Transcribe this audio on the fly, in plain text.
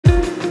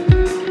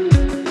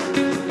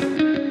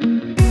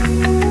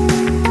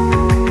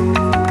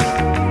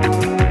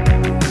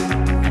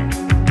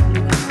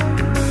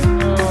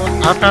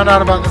I found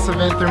out about this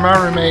event through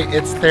my roommate.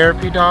 It's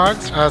Therapy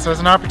Dogs, so it's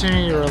an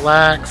opportunity to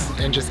relax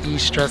and just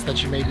ease stress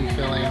that you may be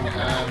feeling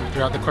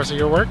throughout the course of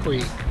your work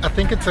week. I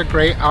think it's a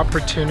great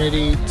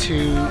opportunity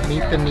to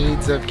meet the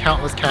needs of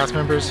countless cast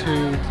members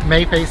who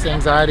may face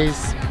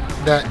anxieties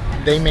that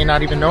they may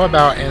not even know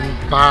about,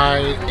 and by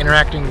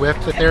interacting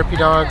with the Therapy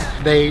Dogs,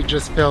 they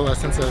just feel a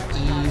sense of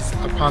ease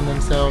upon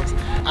themselves.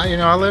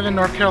 I live in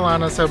North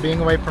Carolina, so being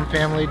away from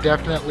family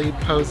definitely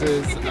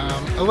poses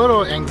a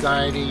little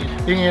anxiety.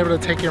 Being able to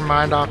take your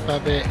mind off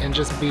of it and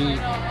just be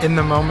in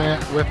the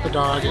moment with the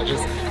dog, it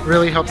just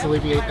really helps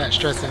alleviate that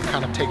stress and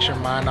kind of takes your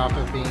mind off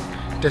of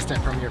being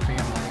distant from your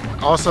family.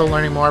 Also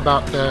learning more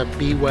about the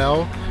Be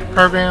Well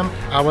program.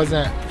 I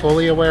wasn't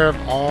fully aware of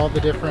all the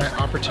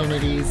different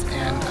opportunities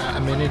and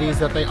amenities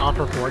that they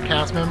offer for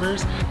cast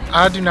members.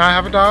 I do not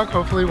have a dog.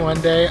 Hopefully one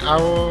day I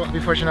will be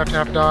fortunate enough to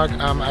have a dog.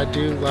 I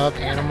do love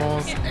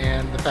animals,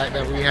 and the fact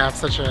that we have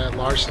such a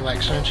large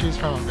selection to choose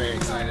from, I'm very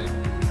excited.